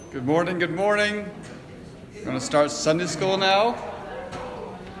Good morning, good morning. We're going to start Sunday school now.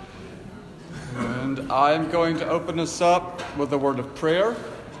 And I'm going to open us up with a word of prayer.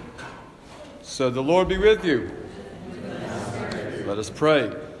 So the Lord be with you. Let us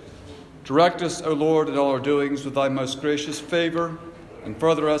pray. Direct us, O Lord, in all our doings with thy most gracious favor, and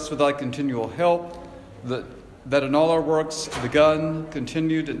further us with thy continual help, that in all our works, begun,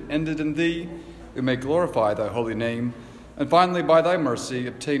 continued, and ended in thee, we may glorify thy holy name, and finally, by thy mercy,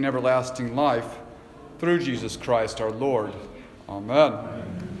 obtain everlasting life through Jesus Christ our Lord. Amen.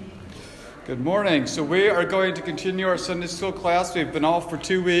 Good morning. So we are going to continue our Sunday school class. We've been off for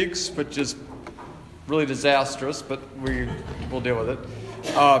 2 weeks, which is really disastrous, but we'll deal with it.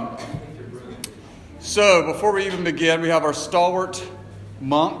 So before we even begin, we have our stalwart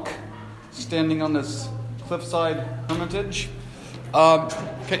monk standing on this cliffside hermitage. Can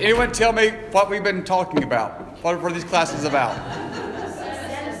anyone tell me what we've been talking about? What are these classes about?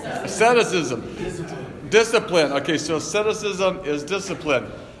 Asceticism. Discipline. Okay, so asceticism is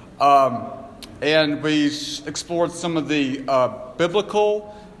discipline. And we explored some of the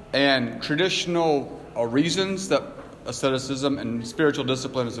biblical and traditional reasons that asceticism and spiritual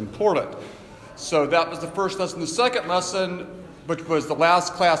discipline is important. So that was the first lesson. The second lesson, which was the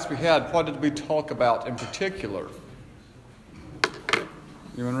last class we had, what did we talk about in particular?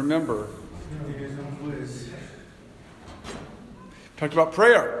 Anyone remember? Talked about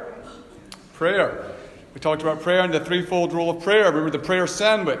prayer. We talked about prayer and the threefold rule of prayer. Remember the prayer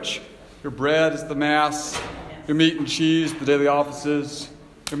sandwich. Your bread is the mass. Your meat and cheese, the daily offices.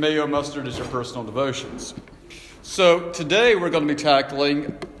 Your mayo and mustard is your personal devotions. So today we're going to be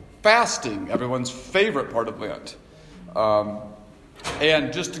tackling fasting, everyone's favorite part of Lent.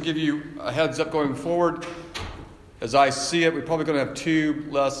 And just to give you a heads up going forward, as I see it, we're probably going to have 2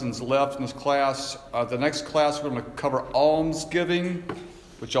 lessons left in this class. The next class, we're going to cover almsgiving,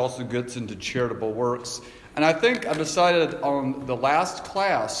 which also gets into charitable works. And I think I've decided on the last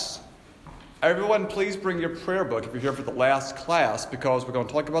class, everyone please bring your prayer book if you're here for the last class, because we're going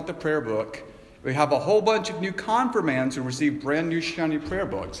to talk about the prayer book. We have a whole bunch of new confirmands who receive brand new shiny prayer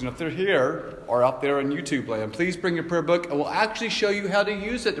books. And if they're here or out there in YouTube land, please bring your prayer book, and we'll actually show you how to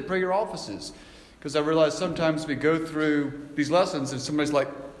use it to pray your offices. Because I realize sometimes we go through these lessons and somebody's like,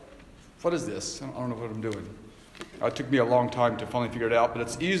 what is this? I don't know what I'm doing. It took me a long time to finally figure it out, but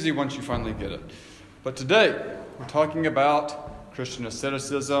it's easy once you finally get it. But today, we're talking about Christian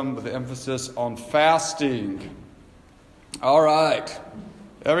asceticism with the emphasis on fasting. All right,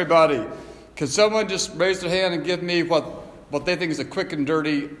 everybody, can someone just raise their hand and give me what they think is a quick and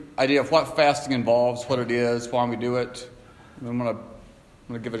dirty idea of what fasting involves, what it is, why we do it? I'm going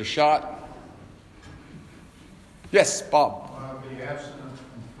to give it a shot. Yes, Bob. Be abstinent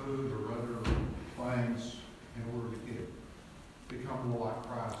from food or other things in order to become more like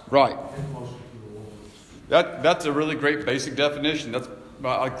Christ. Right. Get closer to the Lord. That's a really great basic definition. That's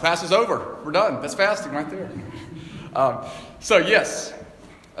class is over. We're done. That's fasting right there. So yes,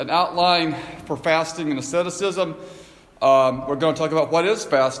 an outline for fasting and asceticism. We're going to talk about what is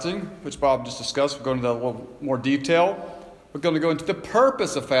fasting, which Bob just discussed. We're going into that a little more detail. We're going to go into the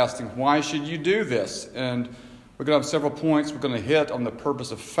purpose of fasting. Why should you do this? And we're going to have several points we're going to hit on the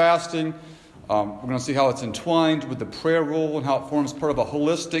purpose of fasting. We're going to see how it's entwined with the prayer rule and how it forms part of a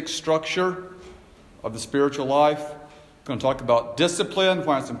holistic structure of the spiritual life. We're going to talk about discipline,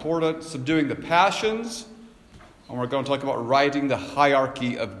 why it's important, subduing the passions, and we're going to talk about righting the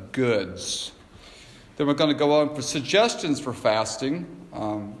hierarchy of goods. Then we're going to go on for suggestions for fasting,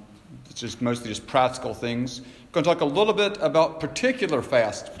 which is mostly just practical things. We're going to talk a little bit about particular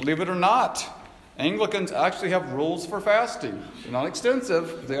fasts. Believe it or not, Anglicans actually have rules for fasting. They're not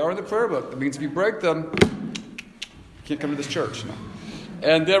extensive. They are in the prayer book. That means if you break them, you can't come to this church. No.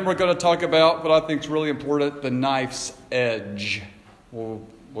 And then we're going to talk about what I think is really important, the knife's edge. We'll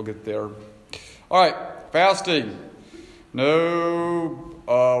get there. All right, fasting. No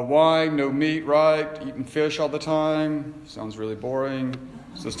wine, no meat, right? Eating fish all the time. Sounds really boring.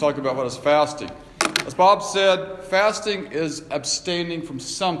 So let's talk about what is fasting. As Bob said, fasting is abstaining from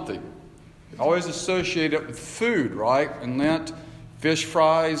something. Always associate it with food, right? In Lent, fish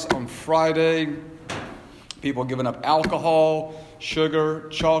fries on Friday, people giving up alcohol, sugar,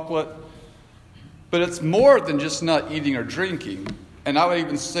 chocolate. But it's more than just not eating or drinking. And I would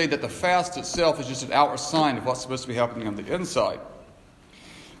even say that the fast itself is just an outward sign of what's supposed to be happening on the inside.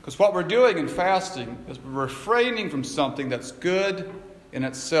 Because what we're doing in fasting is we're refraining from something that's good in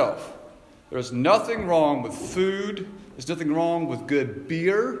itself. There's nothing wrong with food. There's nothing wrong with good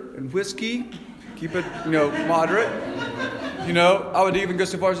beer and whiskey. Keep it, moderate. I would even go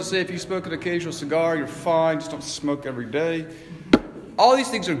so far as to say if you smoke an occasional cigar, you're fine. Just don't smoke every day. all these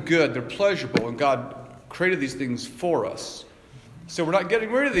things are good, they're pleasurable, and God created these things for us. So we're not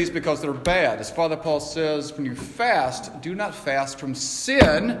getting rid of these because they're bad. As Father Paul says, when you fast, do not fast from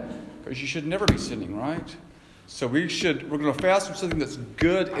sin, because you should never be sinning, right? So we're going to fast from something that's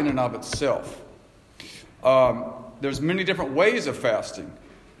good in and of itself. There's many different ways of fasting.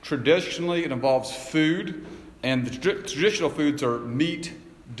 Traditionally, it involves food, and the traditional foods are meat,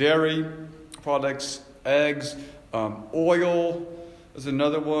 dairy products, eggs, oil is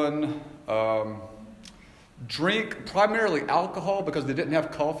another one. Drink primarily alcohol, because they didn't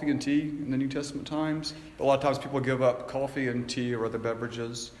have coffee and tea in the New Testament times. But a lot of times people give up coffee and tea or other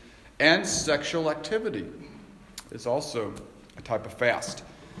beverages. And sexual activity is also a type of fast.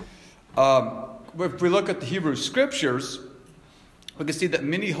 If we look at the Hebrew Scriptures, we can see that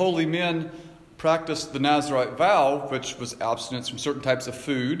many holy men practiced the Nazirite vow, which was abstinence from certain types of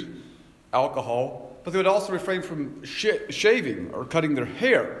food, alcohol, but they would also refrain from shaving or cutting their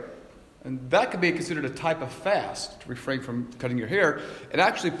hair. And that could be considered a type of fast, to refrain from cutting your hair. And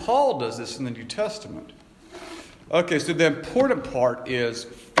actually, Paul does this in the New Testament. Okay, so the important part is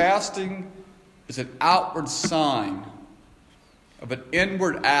fasting is an outward sign of an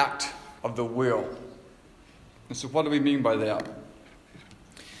inward act of the will. And so what do we mean by that?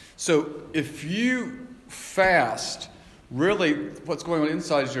 So if you fast, really what's going on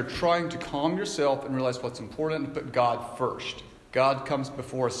inside is you're trying to calm yourself and realize what's important and put God first. God comes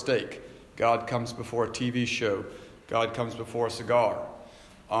before a steak. God comes before a TV show. God comes before a cigar.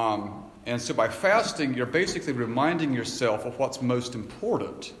 And so by fasting, you're basically reminding yourself of what's most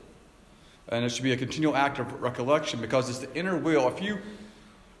important. And it should be a continual act of recollection, because it's the inner will.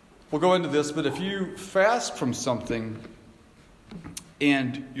 We'll go into this, but if you fast from something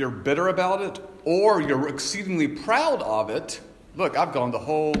and you're bitter about it, or you're exceedingly proud of it, look, I've gone the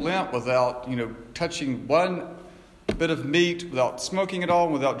whole Lent without, touching one bit of meat, without smoking at all,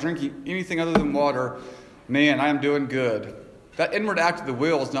 without drinking anything other than water. Man, I am doing good. That inward act of the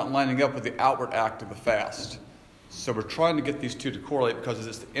will is not lining up with the outward act of the fast. So we're trying to get these two to correlate, because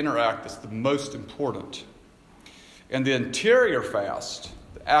it's the inner act that's the most important. And the interior fast,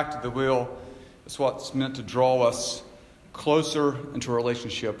 the act of the will, is what's meant to draw us closer into a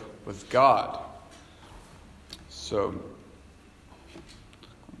relationship with God. So,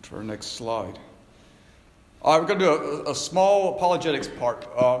 to our next slide. All right, we're going to do a small apologetics part,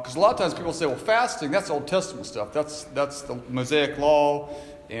 because a lot of times people say, well, fasting, that's Old Testament stuff. That's the Mosaic law,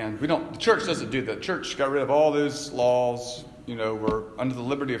 and the church doesn't do that. The church got rid of all those laws. We're under the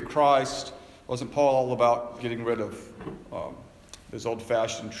liberty of Christ. Wasn't Paul all about getting rid of those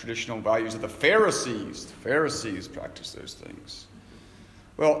old-fashioned traditional values of the Pharisees? The Pharisees practiced those things.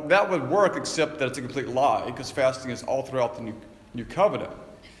 Well, that would work, except that it's a complete lie, because fasting is all throughout the New Covenant.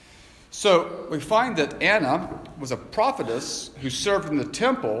 So we find that Anna was a prophetess who served in the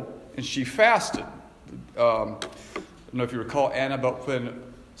temple, and she fasted. I don't know if you recall Anna, but when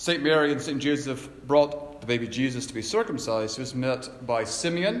St. Mary and St. Joseph brought the baby Jesus to be circumcised, he was met by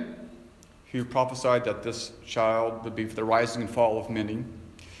Simeon, who prophesied that this child would be for the rising and fall of many.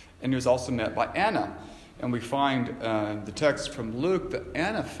 And he was also met by Anna. And we find the text from Luke that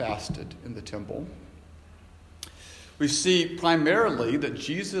Anna fasted in the temple. We see primarily that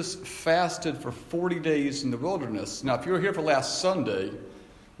Jesus fasted for 40 days in the wilderness. Now, if you were here for last Sunday,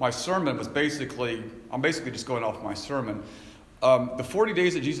 my sermon was I'm basically just going off my sermon. The 40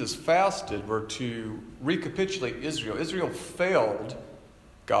 days that Jesus fasted were to recapitulate Israel. Israel failed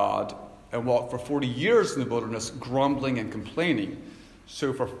God and walked for 40 years in the wilderness, grumbling and complaining.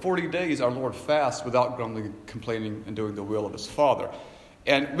 So for 40 days, our Lord fasts without grumbling, complaining, and doing the will of his Father.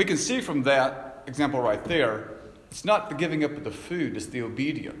 And we can see from that example right there, it's not the giving up of the food, it's the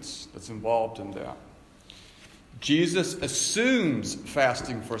obedience that's involved in that. Jesus assumes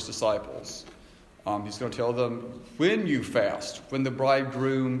fasting for his disciples. He's going to tell them, when you fast, when the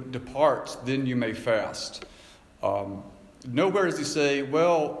bridegroom departs, then you may fast. Nowhere does he say,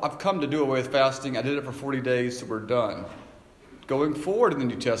 well, I've come to do away with fasting. I did it for 40 days, so we're done. Going forward in the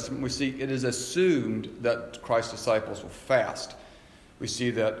New Testament, we see it is assumed that Christ's disciples will fast. We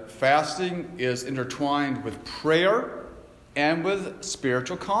see that fasting is intertwined with prayer and with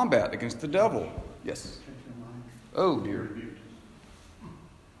spiritual combat against the devil. Yes? Oh, dear.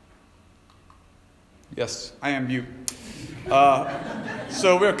 Yes, I am mute.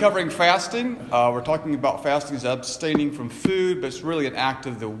 So we're covering fasting. We're talking about fasting as abstaining from food, but it's really an act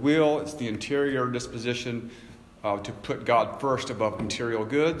of the will. It's the interior disposition to put God first above material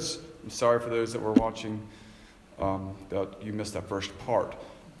goods. I'm sorry for those that were watching that you missed that first part.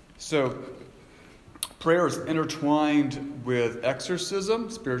 So prayer is intertwined with exorcism,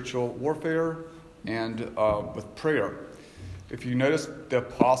 spiritual warfare, and with prayer. If you notice, the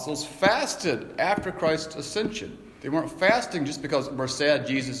apostles fasted after Christ's ascension. They weren't fasting just because we're sad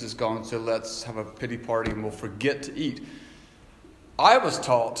Jesus is gone, so let's have a pity party and we'll forget to eat. I was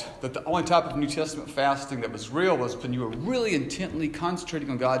taught that the only type of New Testament fasting that was real was when you were really intently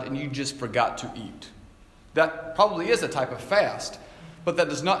concentrating on God and you just forgot to eat. That probably is a type of fast, but that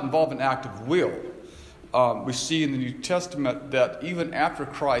does not involve an act of will. We see in the New Testament that even after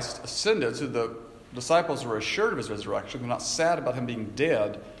Christ ascended, so the disciples were assured of his resurrection, they're not sad about him being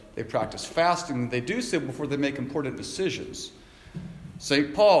dead, they practice fasting, they do so before they make important decisions.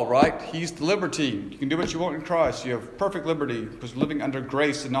 St. Paul, right? He's the libertine. You can do what you want in Christ. You have perfect liberty because you're living under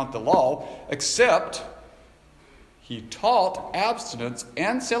grace and not the law, except he taught abstinence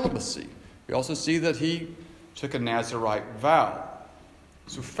and celibacy. We also see that he took a Nazirite vow.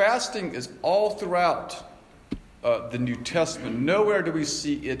 So fasting is all throughout the New Testament. Nowhere do we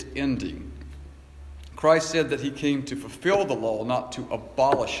see it ending. Christ said that he came to fulfill the law, not to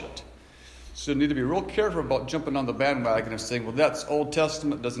abolish it. So you need to be real careful about jumping on the bandwagon of saying, well, that's Old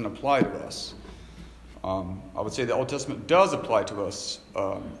Testament, doesn't apply to us. I would say the Old Testament does apply to us,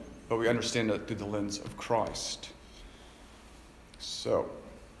 but we understand it through the lens of Christ. So,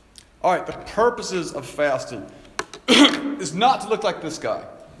 all right, the purposes of fasting is not to look like this guy.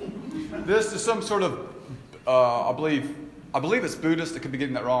 This is some sort of, I believe it's Buddhist, I could be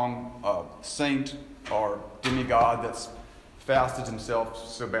getting that wrong, saint or demigod that's fasted himself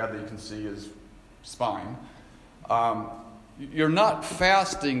so bad that you can see his spine. You're not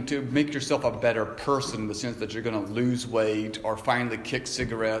fasting to make yourself a better person in the sense that you're going to lose weight or finally kick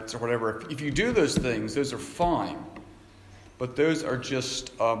cigarettes or whatever. If you do those things, those are fine. But those are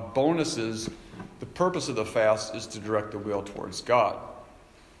just bonuses. The purpose of the fast is to direct the will towards God.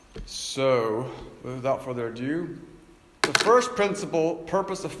 So, without further ado, the first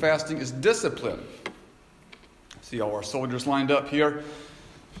purpose of fasting is discipline. See all our soldiers lined up here.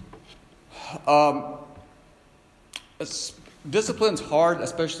 Discipline's hard,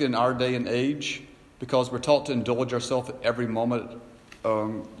 especially in our day and age, because we're taught to indulge ourselves at every moment.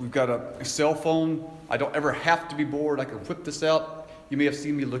 We've got a cell phone. I don't ever have to be bored. I can whip this out. You may have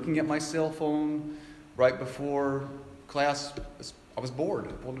seen me looking at my cell phone right before class. I was bored.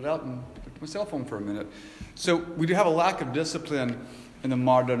 I pulled it out and looked at my cell phone for a minute. So we do have a lack of discipline in the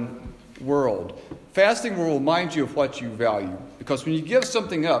modern world. Fasting will remind you of what you value. Because when you give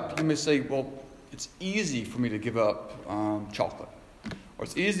something up, you may say, well, it's easy for me to give up chocolate. Or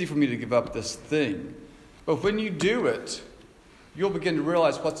it's easy for me to give up this thing. But when you do it, you'll begin to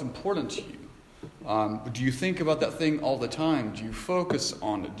realize what's important to you. Do you think about that thing all the time? Do you focus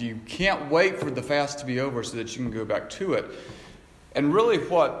on it? Do you can't wait for the fast to be over so that you can go back to it? And really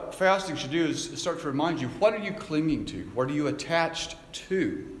what fasting should do is start to remind you, what are you clinging to? What are you attached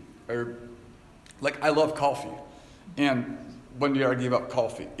to? Or, like, I love coffee. And one year I gave up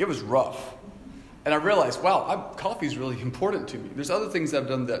coffee. It was rough. And I realized, wow, coffee is really important to me. There's other things that have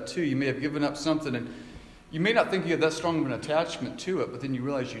done that too. You may have given up something and you may not think you have that strong of an attachment to it, but then you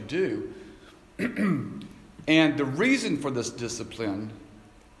realize you do. And the reason for this discipline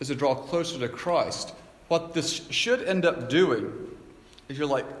is to draw closer to Christ. What this should end up doing is you're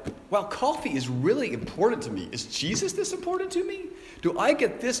like, wow, coffee is really important to me. Is Jesus this important to me? Do I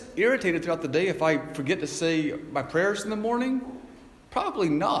get this irritated throughout the day if I forget to say my prayers in the morning? Probably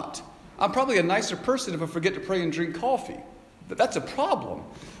not. I'm probably a nicer person if I forget to pray and drink coffee. That's a problem.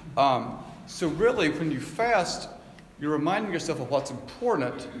 So really, when you fast, you're reminding yourself of what's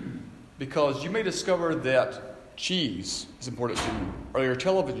important, because you may discover that cheese is important to you, or your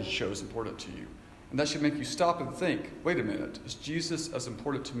television show is important to you. And that should make you stop and think, wait a minute, is Jesus as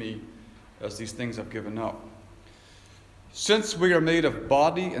important to me as these things I've given up? Since we are made of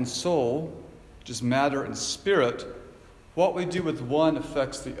body and soul, which is matter and spirit, what we do with one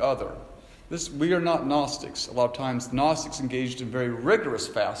affects the other. We are not Gnostics. A lot of times Gnostics engaged in very rigorous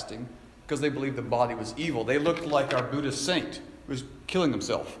fasting because they believed the body was evil. They looked like our Buddhist saint who was killing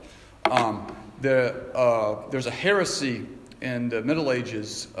himself. There's a heresy in the Middle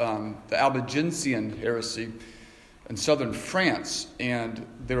Ages, the Albigensian heresy in southern France, and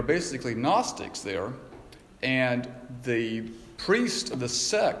they were basically Gnostics there, and the priest of the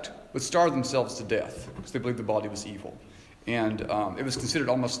sect would starve themselves to death because they believed the body was evil. And it was considered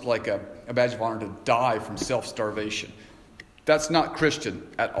almost like a badge of honor to die from self-starvation. That's not Christian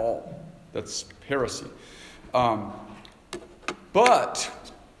at all. That's heresy. But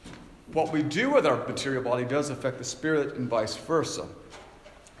what we do with our material body does affect the spirit and vice versa.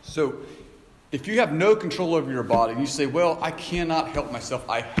 So if you have no control over your body, and you say, well, I cannot help myself.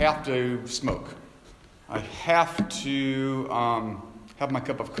 I have to smoke. I have to have my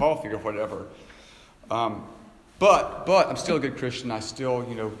cup of coffee or whatever. But I'm still a good Christian. I still,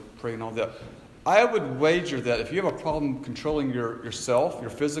 pray and all that. I would wager that if you have a problem controlling yourself,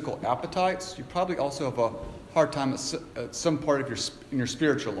 your physical appetites, you probably also have a hard time at some part of your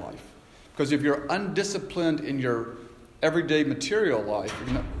spiritual life. Because if you're undisciplined in your everyday material life,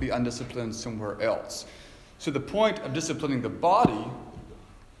 you're going to be undisciplined somewhere else. So the point of disciplining the body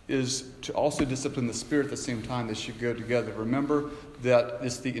is to also discipline the spirit at the same time. They should go together. Remember that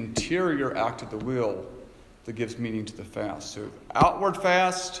it's the interior act of the will that gives meaning to the fast. So outward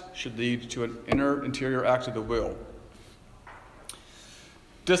fast should lead to an interior act of the will.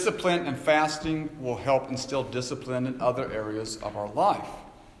 Discipline and fasting will help instill discipline in other areas of our life,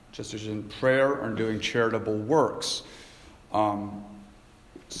 just as in prayer or in doing charitable works.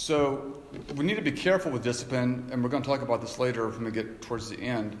 So we need to be careful with discipline, and we're going to talk about this later when we get towards the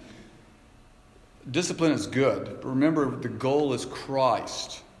end. Discipline is good, but remember the goal is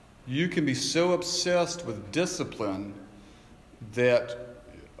Christ. You can be so obsessed with discipline that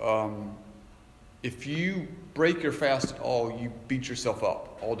if you break your fast at all, you beat yourself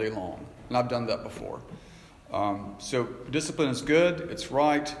up all day long. And I've done that before. So discipline is good, it's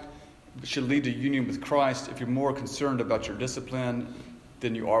right. It should lead to union with Christ. If you're more concerned about your discipline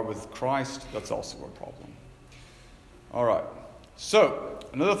than you are with Christ, that's also a problem. All right. So,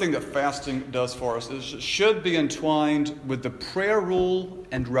 another thing that fasting does for us is it should be entwined with the prayer rule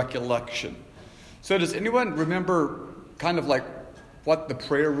and recollection. So does anyone remember kind of like what the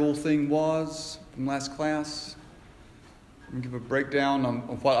prayer rule thing was from last class? Let me give a breakdown on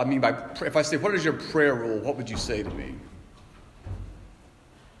what I mean by, if I say, what is your prayer rule, what would you say to me?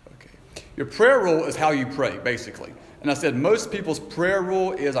 Okay. Your prayer rule is how you pray, basically. And I said most people's prayer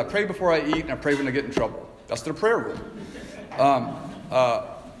rule is I pray before I eat and I pray when I get in trouble. That's their prayer rule.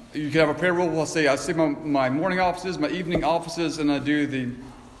 You can have a prayer rule. I say my morning offices, my evening offices, and I do the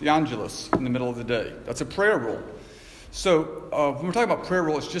Angelus in the middle of the day. That's a prayer rule. So when we're talking about prayer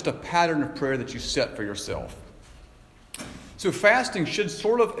rule, it's just a pattern of prayer that you set for yourself. So fasting should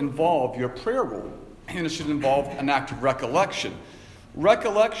sort of involve your prayer rule, and it should involve an act of recollection.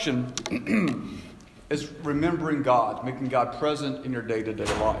 Recollection is remembering God, making God present in your day-to-day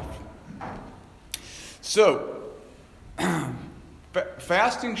life. So,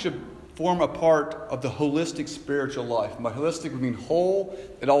 fasting should form a part of the holistic spiritual life. By holistic, we mean whole.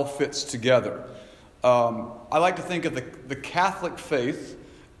 It all fits together. I like to think of the Catholic faith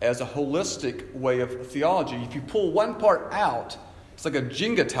as a holistic way of theology. If you pull one part out, it's like a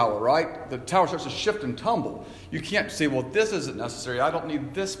Jenga tower, right? The tower starts to shift and tumble. You can't say, well, this isn't necessary. I don't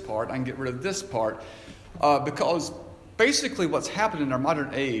need this part. I can get rid of this part. Because basically what's happened in our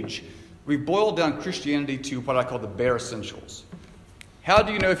modern age, we've boiled down Christianity to what I call the bare essentials. How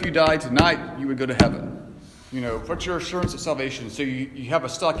do you know if you died tonight, you would go to heaven? What's your assurance of salvation? So you have a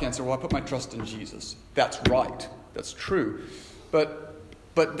stock answer, well, I put my trust in Jesus. That's right. That's true. But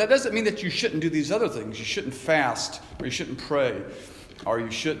that doesn't mean that you shouldn't do these other things. You shouldn't fast, or you shouldn't pray, or you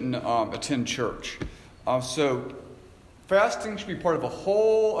shouldn't attend church. So fasting should be part of a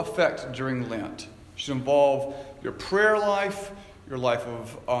whole effect during Lent. It should involve your prayer life, your life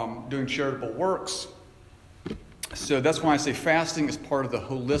of doing charitable works. So that's why I say fasting is part of the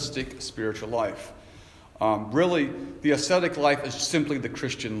holistic spiritual life. Really, the ascetic life is simply the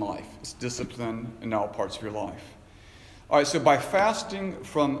Christian life. It's discipline in all parts of your life. All right, so by fasting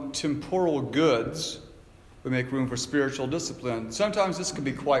from temporal goods, we make room for spiritual discipline. Sometimes this can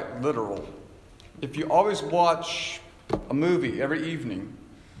be quite literal. If you always watch a movie every evening,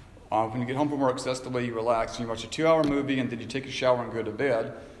 when you get home from work, so that's the way you relax. You watch a 2-hour movie and then you take a shower and go to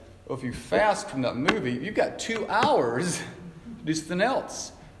bed. Well, if you fast from that movie, you've got 2 hours to do something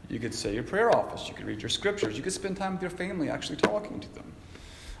else. You could say your prayer office. You could read your scriptures. You could spend time with your family actually talking to them.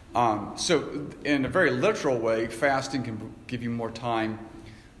 So in a very literal way, fasting can give you more time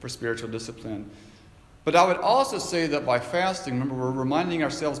for spiritual discipline. But I would also say that by fasting, remember, we're reminding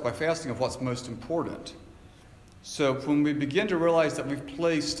ourselves by fasting of what's most important. So when we begin to realize that we've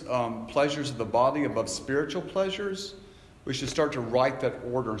placed pleasures of the body above spiritual pleasures, we should start to right that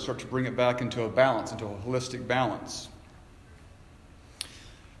order and start to bring it back into a balance, into a holistic balance.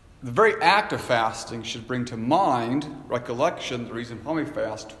 The very act of fasting should bring to mind, recollection, the reason why we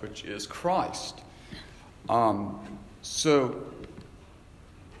fast, which is Christ. So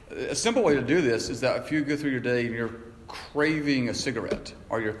a simple way to do this is that if you go through your day and you're craving a cigarette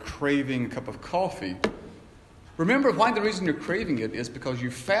or you're craving a cup of coffee, remember why the reason you're craving it is because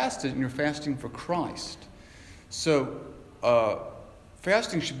you fasted and you're fasting for Christ. So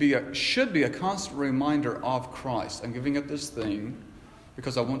fasting should be a constant reminder of Christ. I'm giving up this thing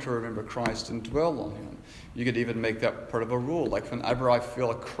because I want to remember Christ and dwell on Him. You could even make that part of a rule. Like whenever I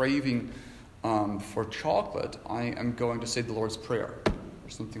feel a craving for chocolate, I am going to say the Lord's Prayer or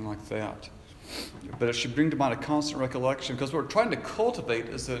something like that. But it should bring to mind a constant recollection, because what we're trying to cultivate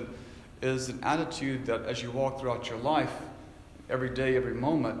is an attitude that as you walk throughout your life, every day, every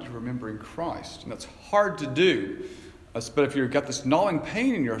moment, you're remembering Christ. And that's hard to do. But if you've got this gnawing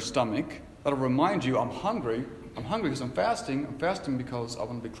pain in your stomach, that'll remind you, I'm hungry. I'm hungry because I'm fasting. I'm fasting because I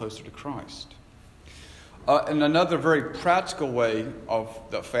want to be closer to Christ. And another very practical way of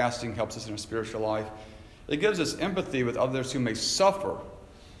that fasting helps us in our spiritual life, it gives us empathy with others who may suffer.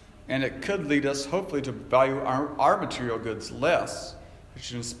 And it could lead us, hopefully, to value our material goods less, which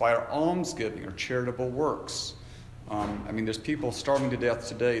should inspire almsgiving or charitable works. There's people starving to death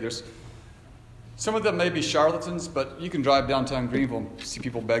today. Some of them may be charlatans, but you can drive downtown Greenville and see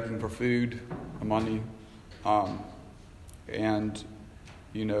people begging for food, money.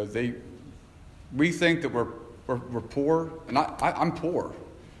 We think that we're poor, and I'm poor.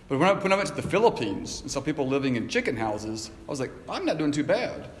 But when I went to the Philippines and saw people living in chicken houses, I was like, I'm not doing too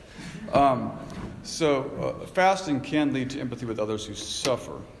bad. Fasting can lead to empathy with others who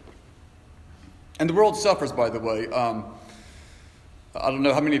suffer. And the world suffers, by the way. I don't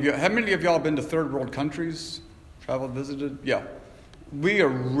know how many of y'all have been to third world countries, traveled, visited? Yeah. We are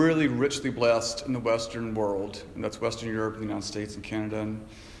really richly blessed in the Western world, and that's Western Europe, the United States, and Canada. And,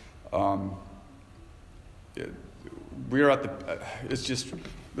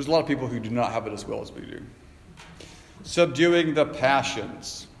 there's a lot of people who do not have it as well as we do. Subduing the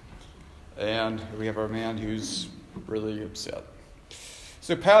passions. And we have our man who's really upset.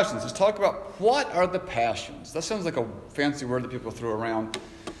 So passions, let's talk about what are the passions. That sounds like a fancy word that people throw around.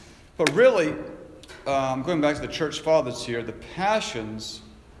 But really, going back to the church fathers here, the passions,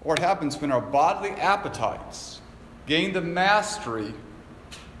 what happens when our bodily appetites gain the mastery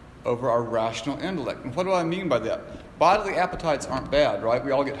over our rational intellect. And what do I mean by that? Bodily appetites aren't bad, right?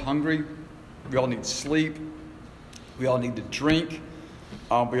 We all get hungry. We all need sleep. We all need to drink.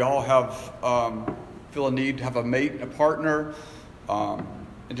 We all feel a need to have a mate, a partner, and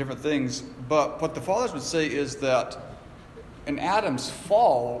different things. But what the fathers would say is that in Adam's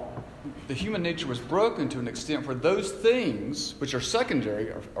fall, the human nature was broken to an extent where those things, which are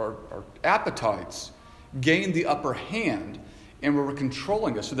secondary, or appetites, gained the upper hand and were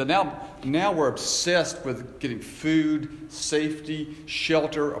controlling us. So that now we're obsessed with getting food, safety,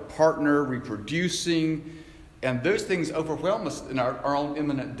 shelter, a partner, reproducing. And those things overwhelm us in our own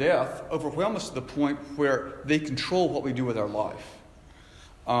imminent death, overwhelm us to the point where they control what we do with our life.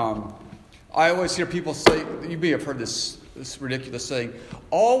 I always hear people say, you may have heard this ridiculous saying,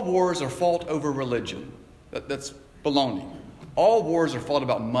 all wars are fought over religion. That's baloney. All wars are fought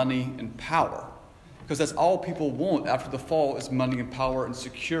about money and power, because that's all people want after the fall is money and power and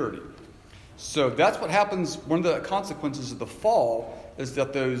security. So that's what happens. One of the consequences of the fall is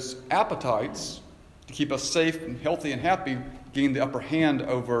that those appetites, to keep us safe and healthy and happy, gain the upper hand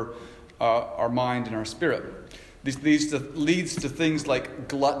over our mind and our spirit. This leads to things like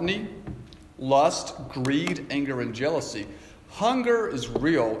gluttony, lust, greed, anger, and jealousy. Hunger is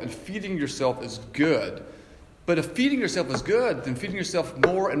real, and feeding yourself is good. But if feeding yourself is good, then feeding yourself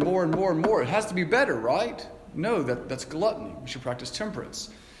more and more and more and more, it has to be better, right? No, that's gluttony. We should practice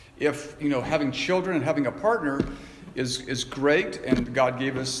temperance. If having children and having a partner is great, and God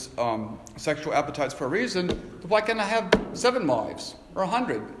gave us sexual appetites for a reason, but why can't I have 7 wives or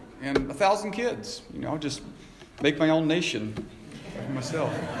 100 and 1,000 kids? Just make my own nation for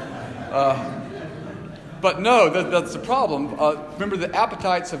myself. But no, that's the problem. Remember, the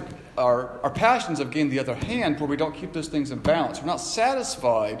appetites of our passions have gained the other hand, where we don't keep those things in balance. We're not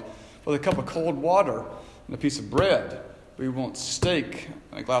satisfied with a cup of cold water and a piece of bread. We want steak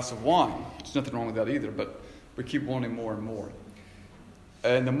and a glass of wine. There's nothing wrong with that either, but we keep wanting more and more.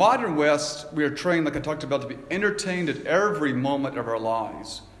 In the modern West, we are trained, like I talked about, to be entertained at every moment of our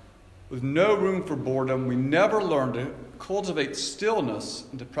lives. With no room for boredom, we never learn to cultivate stillness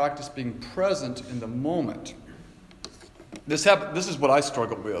and to practice being present in the moment. This is what I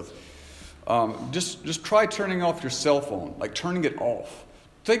struggle with. Just try turning off your cell phone, like turning it off.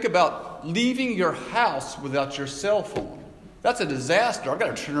 Think about leaving your house without your cell phone. That's a disaster. I've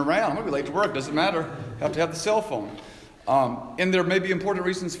got to turn around. I'm going to be late to work. Doesn't matter. I have to have the cell phone. And there may be important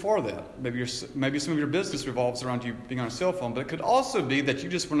reasons for that. Maybe some of your business revolves around you being on a cell phone, but it could also be that you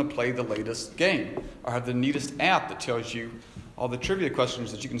just want to play the latest game or have the neatest app that tells you all the trivia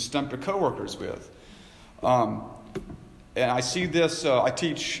questions that you can stump your coworkers with. And I see this. I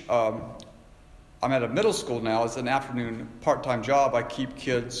teach. I'm at a middle school now. It's an afternoon part-time job. I keep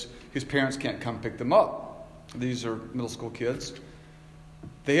kids whose parents can't come pick them up. These are middle school kids.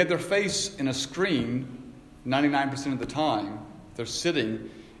 They have their face in a screen 99% of the time. They're sitting,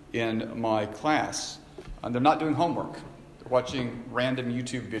 in my class. And they're not doing homework. They're watching random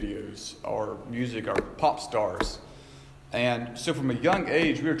YouTube videos or music or pop stars. And so from a young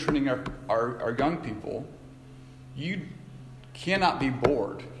age, we are training our young people. You cannot be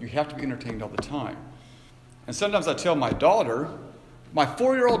bored. You have to be entertained all the time. And sometimes I tell my daughter, my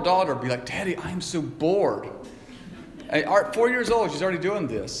 4-year-old daughter will be like, Daddy, I'm so bored. At 4 years old, she's already doing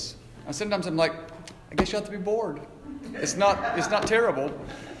this. And sometimes I'm like, I guess you have to be bored. It's not terrible.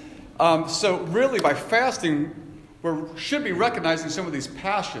 So really, by fasting, we should be recognizing some of these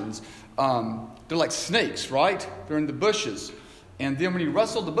passions. They're like snakes, right? They're in the bushes. And then when you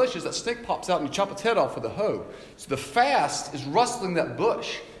rustle the bushes, that snake pops out and you chop its head off with a hoe. So the fast is rustling that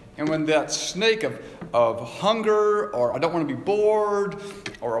bush. And when that snake of hunger, or I don't want to be bored,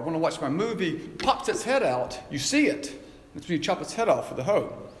 or I want to watch my movie, pops its head out, you see it. That's when you chop its head off with a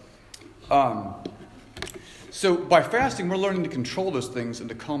hoe. So by fasting, we're learning to control those things and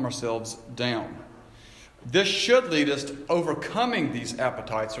to calm ourselves down. This should lead us to overcoming these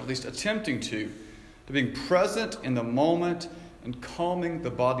appetites, or at least attempting to being present in the moment and calming the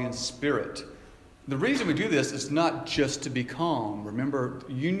body and spirit. The reason we do this is not just to be calm. Remember,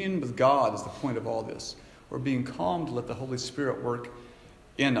 union with God is the point of all this. We're being calm to let the Holy Spirit work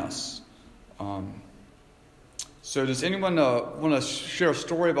in us. So does anyone want to share a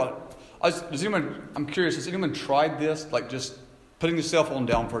story about I'm curious, has anyone tried this? Like just putting your cell phone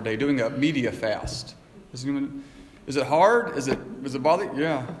down for a day, doing a media fast? Is it hard? Does it bother you?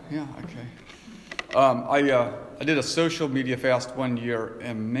 Yeah, okay. I did a social media fast one year,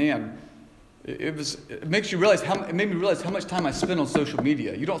 and man, it made me realize how much time I spend on social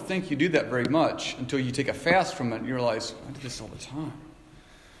media. You don't think you do that very much until you take a fast from it and you realize, I do this all the time.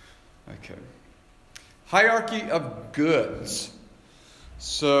 Okay. Hierarchy of goods.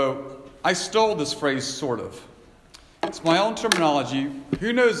 So I stole this phrase, sort of. It's my own terminology.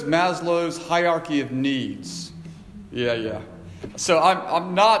 Who knows Maslow's hierarchy of needs? Yeah. So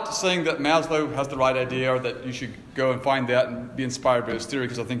I'm not saying that Maslow has the right idea or that you should go and find that and be inspired by his theory,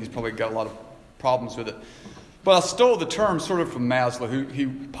 because I think he's probably got a lot of problems with it. But I stole the term sort of from Maslow, who he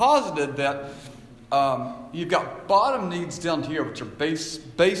posited that you've got bottom needs down here, which are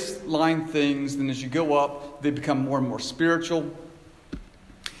baseline things. Then as you go up, they become more and more spiritual.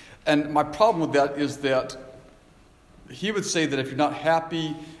 And my problem with that is that he would say that if you're not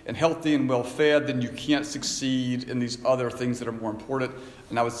happy and healthy and well-fed, then you can't succeed in these other things that are more important.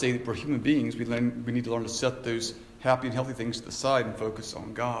 And I would say that for human beings, we need to learn to set those happy and healthy things to the side and focus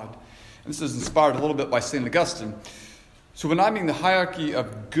on God. And this is inspired a little bit by St. Augustine. So when I mean the hierarchy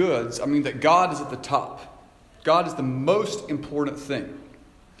of goods, I mean that God is at the top. God is the most important thing.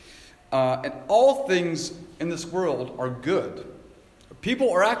 And all things in this world are good.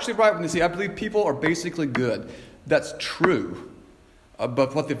 People are actually right when they say, I believe people are basically good. That's true.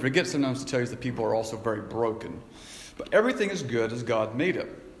 But what they forget sometimes to tell you is that people are also very broken. But everything is good as God made it.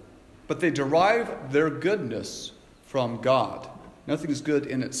 But they derive their goodness from God. Nothing is good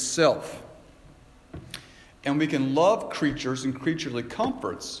in itself. And we can love creatures and creaturely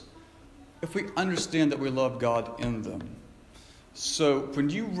comforts if we understand that we love God in them. So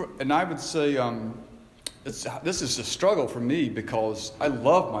and I would say, this is a struggle for me because I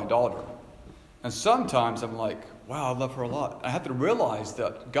love my daughter. And sometimes I'm like, wow, I love her a lot. I have to realize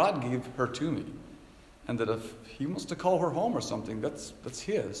that God gave her to me. And that if he wants to call her home or something, that's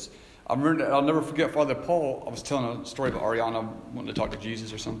his. I'll never forget Father Paul. I was telling a story about Ariana wanting to talk to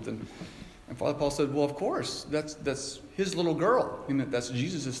Jesus or something. And Father Paul said, well, of course, that's his little girl. He meant that's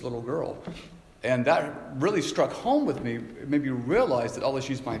Jesus' little girl. And that really struck home with me. It made me realize that although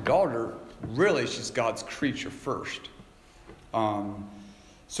she's my daughter, really she's God's creature first.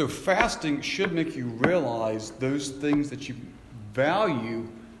 So fasting should make you realize those things that you value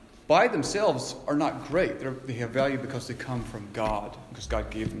by themselves are not great. They have value because they come from God, because God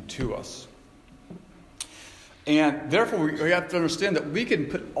gave them to us. And therefore, we have to understand that we can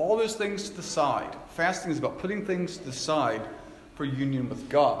put all those things to the side. Fasting is about putting things to the side for union with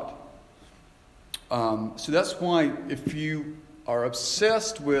God. So that's why if you are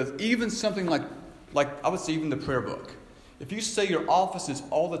obsessed with even something like I would say even the prayer book. If you say your offices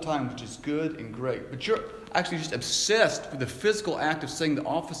all the time, which is good and great, but you're actually just obsessed with the physical act of saying the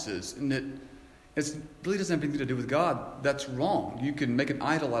offices, and it really doesn't have anything to do with God, that's wrong. You can make an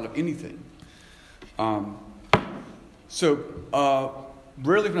idol out of anything.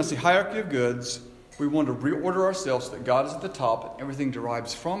 Really, when I say hierarchy of goods, we want to reorder ourselves so that God is at the top and everything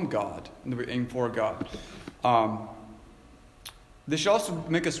derives from God, and that we aim for God. This should also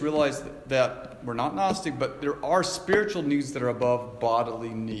make us realize that we're not Gnostic, but there are spiritual needs that are above bodily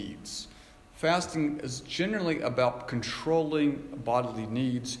needs. fasting is generally about controlling bodily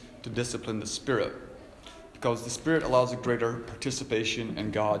needs to discipline the spirit, because the spirit allows a greater participation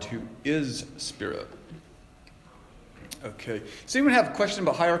in God, who is spirit. Okay. Does anyone have a question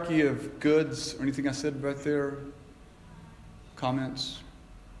about hierarchy of goods or anything I said right there? Comments?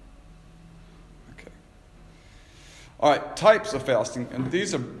 Okay. All right, types of fasting. And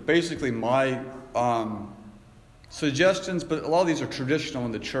these are basically my suggestions, but a lot of these are traditional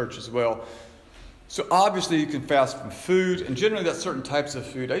in the church as well. So obviously you can fast from food, and generally that's certain types of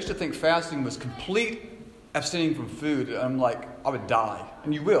food. I used to think fasting was complete abstaining from food. And I'm like, I would die.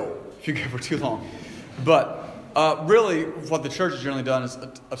 And you will if you go for too long. But really, what the church has generally done is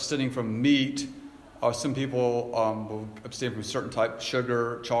abstaining from meat. Some people will abstain from certain types: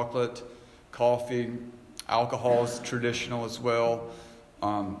 sugar, chocolate, coffee, alcohol is traditional as well.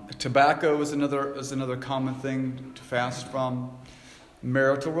 Tobacco is another common thing to fast from.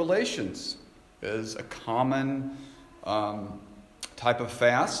 Marital relations is a common type of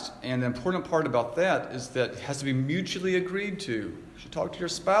fast, and the important part about that is that it has to be mutually agreed to. You should talk to your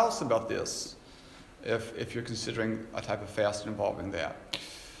spouse about this if you're considering a type of fast involving that.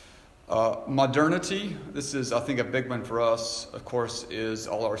 Modernity, this is, I think, a big one for us, of course, is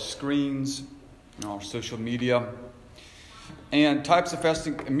all our screens, our social media, and types of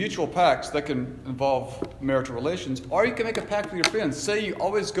fasting and mutual pacts that can involve marital relations, or you can make a pact with your friends. Say you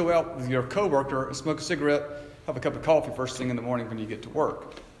always go out with your coworker and smoke a cigarette, have a cup of coffee first thing in the morning when you get to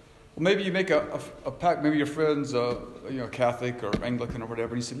work. Well, maybe you make a pact, maybe your friend's Catholic or Anglican or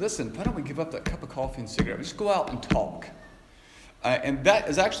whatever, and you say, listen, why don't we give up that cup of coffee and cigarette? Just go out and talk. And that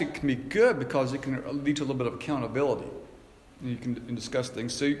is actually can be good because it can lead to a little bit of accountability. You can discuss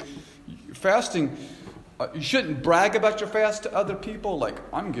things. So fasting, you shouldn't brag about your fast to other people, like,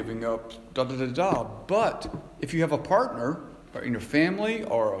 I'm giving up da-da-da-da. But if you have a partner or in your family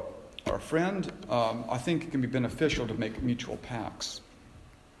or a friend, I think it can be beneficial to make mutual pacts.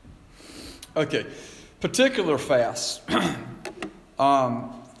 Okay, particular fasts. 3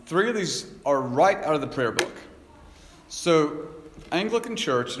 of these are right out of the prayer book. So Anglican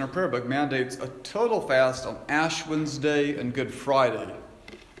Church in our prayer book mandates a total fast on Ash Wednesday and Good Friday.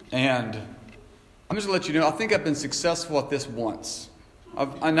 And I'm just going to let you know, I think I've been successful at this once. I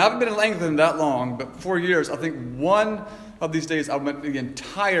haven't been in Anglican that long, but 4 years, I think one of these days I went the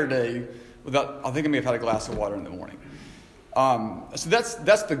entire day without, I think I may have had a glass of water in the morning. So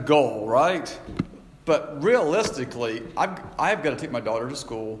that's the goal, right? But realistically, I've got to take my daughter to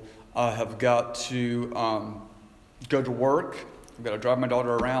school. I have got to go to work. I've got to drive my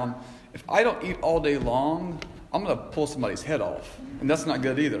daughter around. If I don't eat all day long, I'm going to pull somebody's head off. And that's not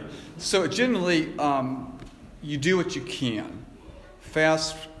good either. So generally, you do what you can.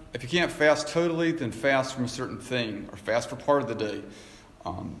 Fast. If you can't fast totally, then fast from a certain thing or fast for part of the day.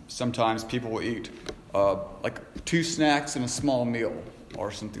 Sometimes people will eat like 2 snacks and a small meal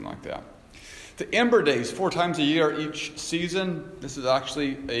or something like that. The Ember Days, 4 times a year each season. This is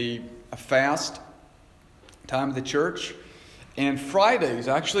actually a fast time of the church. And Fridays,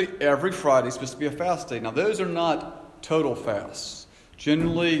 actually every Friday is supposed to be a fast day. Now those are not total fasts.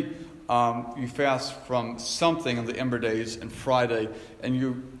 Generally, you fast from something on the Ember Days and Friday. And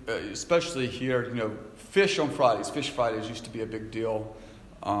you, especially here, fish on Fridays. Fish Fridays used to be a big deal.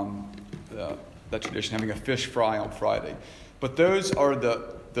 That tradition, having a fish fry on Friday. But those are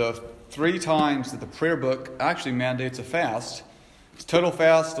the 3 times that the prayer book actually mandates a fast. It's total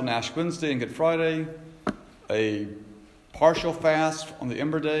fast on Ash Wednesday and Good Friday, a partial fast on the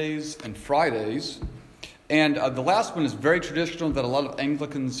Ember Days and Fridays, and the last one is very traditional that a lot of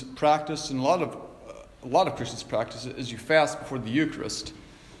Anglicans practice and a lot of Christians practice is you fast before the Eucharist,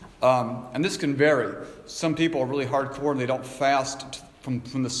 and this can vary. Some people are really hardcore and they don't fast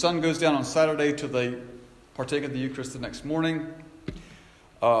from the sun goes down on Saturday till they partake of the Eucharist the next morning.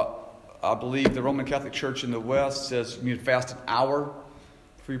 I believe the Roman Catholic Church in the West says you need to fast an hour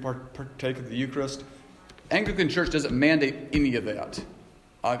before you partake of the Eucharist. Anglican Church doesn't mandate any of that.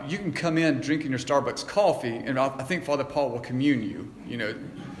 You can come in drinking your Starbucks coffee, and I think Father Paul will commune you.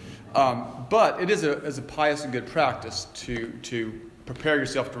 But it is a pious and good practice to prepare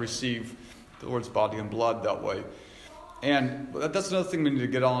yourself to receive the Lord's body and blood that way. And that's another thing we need to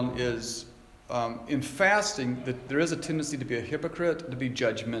get on is in fasting that there is a tendency to be a hypocrite, to be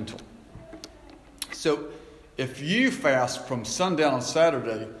judgmental. So if you fast from sundown on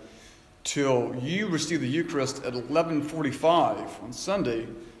Saturday till you receive the Eucharist at 11:45 on Sunday,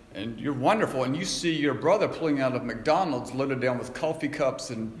 and you're wonderful, and you see your brother pulling out of McDonald's loaded down with coffee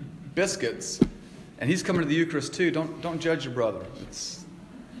cups and biscuits, and he's coming to the Eucharist too, don't judge your brother.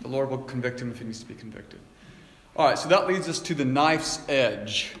 The Lord will convict him if he needs to be convicted. All right, so that leads us to the knife's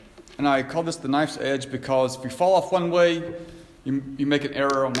edge. And I call this the knife's edge because if you fall off one way, you make an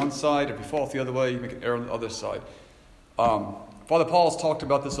error on one side. If you fall off the other way, you make an error on the other side. Father Paul's talked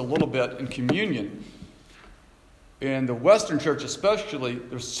about this a little bit in communion. In the Western church especially,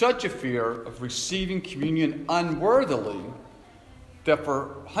 there's such a fear of receiving communion unworthily that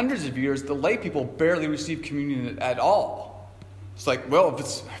for hundreds of years, the lay people barely receive communion at all. It's like, well,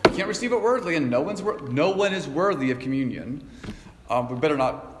 if you can't receive it worthily and no one is worthy of communion, we better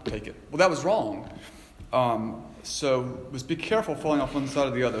not take it. Well, that was wrong. So just be careful falling off one side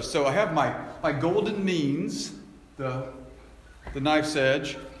or the other. So I have my golden means, the knife's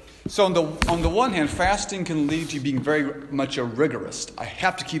edge. So on the one hand, fasting can lead to being very much a rigorist. I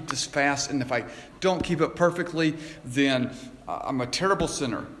have to keep this fast, and if I don't keep it perfectly, then I'm a terrible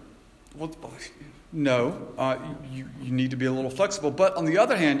sinner. Well, no, you need to be a little flexible. But on the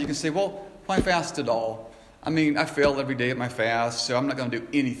other hand, you can say, well, why fast at all? I mean, I fail every day at my fast, so I'm not going to do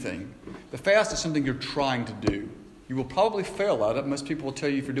anything. The fast is something you're trying to do. You will probably fail at it. Most people will tell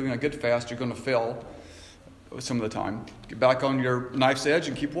you if you're doing a good fast, you're going to fail some of the time. Get back on your knife's edge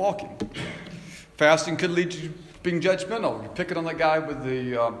and keep walking. Fasting could lead to being judgmental. You're picking on that guy with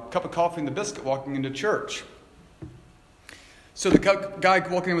the cup of coffee and the biscuit walking into church. So the guy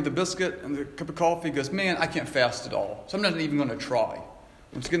walking in with the biscuit and the cup of coffee goes, man, I can't fast at all, so I'm not even going to try.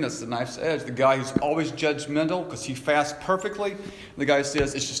 Once again, that's the knife's edge. The guy who's always judgmental because he fasts perfectly. The guy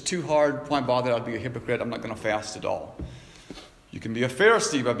says, it's just too hard. Why bother? I'd be a hypocrite. I'm not going to fast at all. You can be a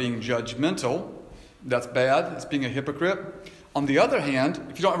Pharisee by being judgmental. That's bad. It's being a hypocrite. On the other hand,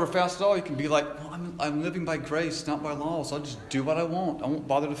 if you don't ever fast at all, you can be like, well, I'm living by grace, not by law, so I'll just do what I want. I won't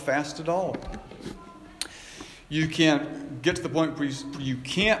bother to fast at all. You can get to the point where you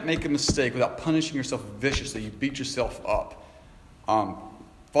can't make a mistake without punishing yourself viciously. You beat yourself up.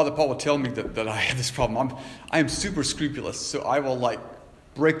 Father Paul would tell me that I have this problem. I am super scrupulous, so I will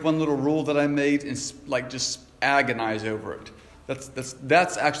break one little rule that I made and just agonize over it.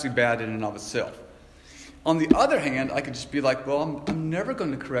 That's actually bad in and of itself. On the other hand, I could just be like, well, I'm never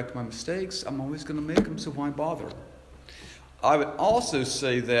going to correct my mistakes. I'm always going to make them, so why bother? I would also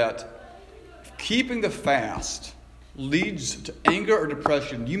say that keeping the fast leads to anger or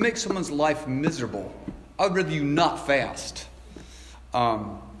depression. You make someone's life miserable. I would rather you not fast.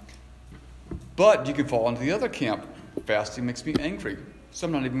 But you can fall into the other camp. Fasting makes me angry, so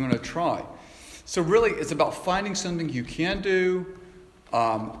I'm not even going to try. So really, it's about finding something you can do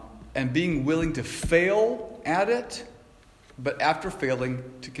and being willing to fail at it, but after failing,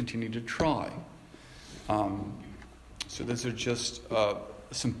 to continue to try. So those are just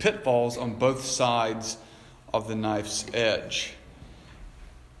some pitfalls on both sides of the knife's edge.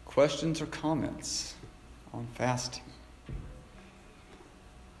 Questions or comments on fasting?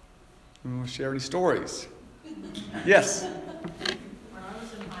 You want to share any stories? Yes? When I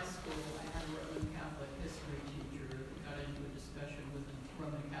was in high school, I had a Roman Catholic history teacher who got into a discussion with a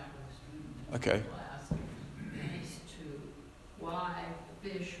Roman Catholic student in class as to why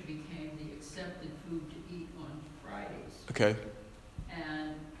fish became the accepted food to eat on Fridays. Okay.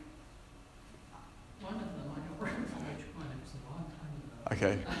 And one of them, I don't remember which one, it was a long time ago,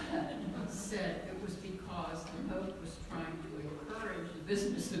 Okay. said it was because the Pope was trying to encourage the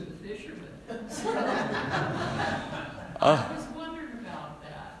business of the fishermen. I was wondering about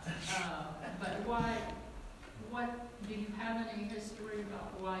that. But what do you have any history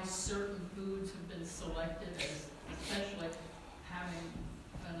about why certain foods have been selected as, especially having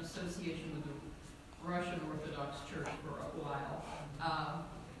an association with the Russian Orthodox Church for a while,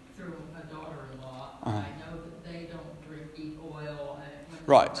 through a daughter-in-law? I know that they don't eat oil.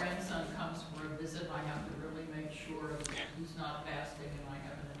 When my grandson comes for a visit, I have to really make sure that he's not fasting and I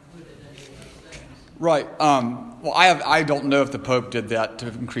haven't included any of those things. Right. Well, I don't know if the Pope did that to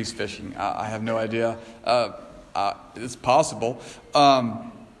increase fishing. I have no idea. It's possible.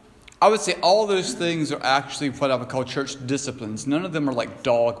 I would say all those things are actually what I would call church disciplines. None of them are like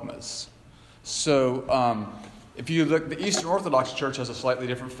dogmas. So if you look, the Eastern Orthodox Church has a slightly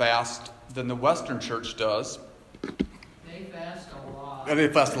different fast than the Western Church does. They fast a lot. They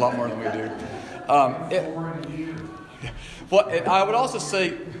fast a lot more than we do. Well, and I would also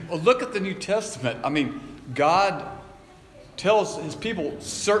say, look at the New Testament. I mean, God tells his people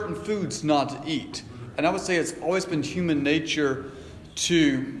certain foods not to eat. And I would say it's always been human nature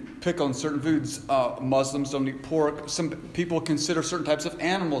to pick on certain foods. Muslims don't eat pork. Some people consider certain types of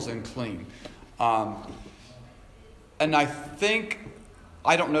animals unclean. And I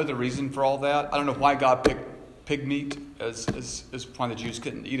don't know the reason for all that. I don't know why God picked pig meat as why the Jews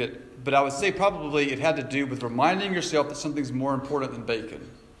couldn't eat it. But I would say probably it had to do with reminding yourself that something's more important than bacon.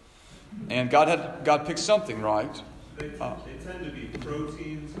 And God picked something, right? They tend to be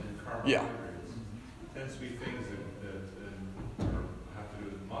proteins and carbohydrates. Yeah. Tends to be things that have to do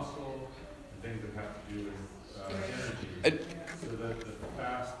with muscle, and things that have to do with energy. So that the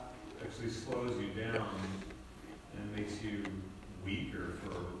fast actually slows you down and makes you weaker,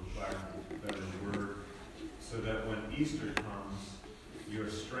 for lack of a better word, so that when Easter comes, your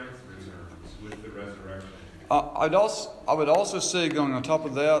strength returns with the resurrection. I would also say, going on top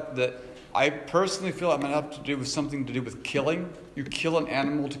of that I personally feel it might have to do with something to do with killing. You kill an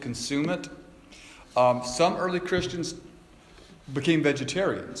animal to consume it. Some early Christians became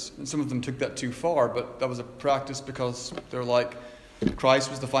vegetarians, and some of them took that too far, but that was a practice because they're like, Christ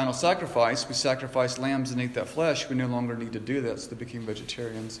was the final sacrifice. We sacrificed lambs and ate that flesh. We no longer need to do that, so they became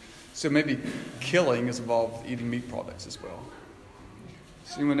vegetarians. So maybe killing is involved with eating meat products as well.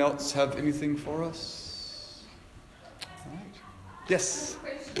 Does anyone else have anything for us? All right. Yes.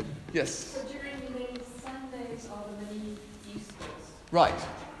 Yes. So during the Sundays are the mini Easters. Right.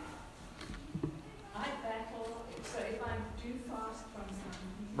 I battle, so if I do fast from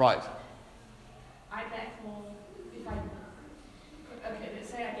something, Right. I battle if I, okay, let's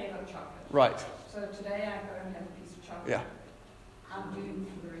say I gave up chocolate. Right. So today I go and have a piece of chocolate. Yeah. I'm doomed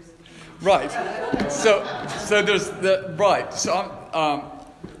for the rest of the day. Right. So there's the right. So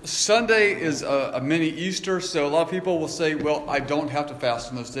Sunday is a mini Easter. So a lot of people will say, "Well, I don't have to fast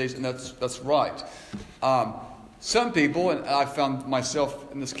on those days," and that's right. Some people, and I found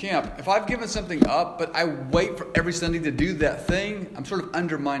myself in this camp, if I've given something up, but I wait for every Sunday to do that thing, I'm sort of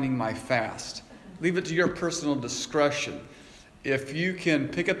undermining my fast. Leave it to your personal discretion. If you can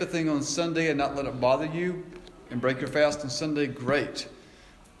pick up the thing on Sunday and not let it bother you, and break your fast on Sunday, great.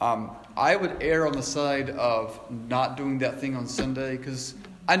 I would err on the side of not doing that thing on Sunday, because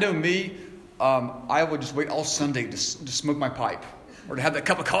I know me, I would just wait all Sunday to smoke my pipe or to have that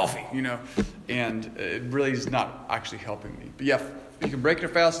cup of coffee, and it really is not actually helping me. But yeah, you can break your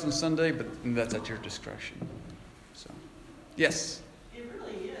fast on Sunday, but that's at your discretion. So, yes? It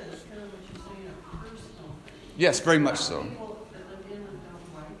really is kind of what you're saying, a personal thing. Yes, very much so. People that live in and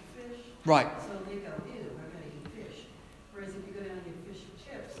don't like fish. Right. So they go, ew, I gotta eat fish. Whereas if you go down and get fish and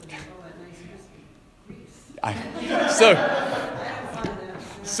chips and there's all that nice crispy grease.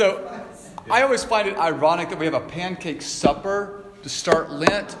 So I always find it ironic that we have a pancake supper to start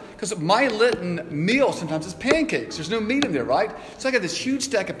Lent, because my Lenten meal sometimes is pancakes. There's no meat in there, right? So I got this huge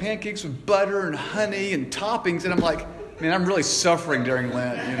stack of pancakes with butter and honey and toppings, and I'm like, man, I'm really suffering during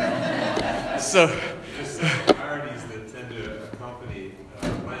Lent, So There's some ironies that tend to accompany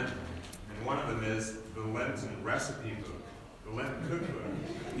Lent, and one of them is the Lenten recipe book, the Lenten cookbook.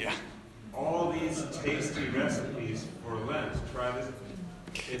 yeah. All these tasty recipes for Lent. Try this.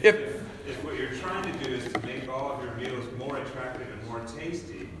 If what you're trying to do is to make all of your meals more attractive and more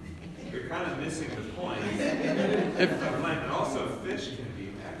tasty, you're kind of missing the point of Lent. And also, fish can be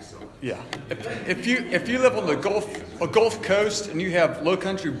excellent. Yeah. If you live on the Gulf Coast and you have low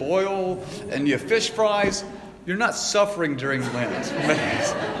country boil and you have fish fries, you're not suffering during Lent.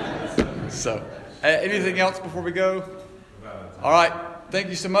 So, anything else before we go? All right. Thank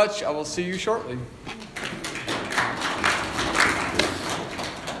you so much. I will see you shortly.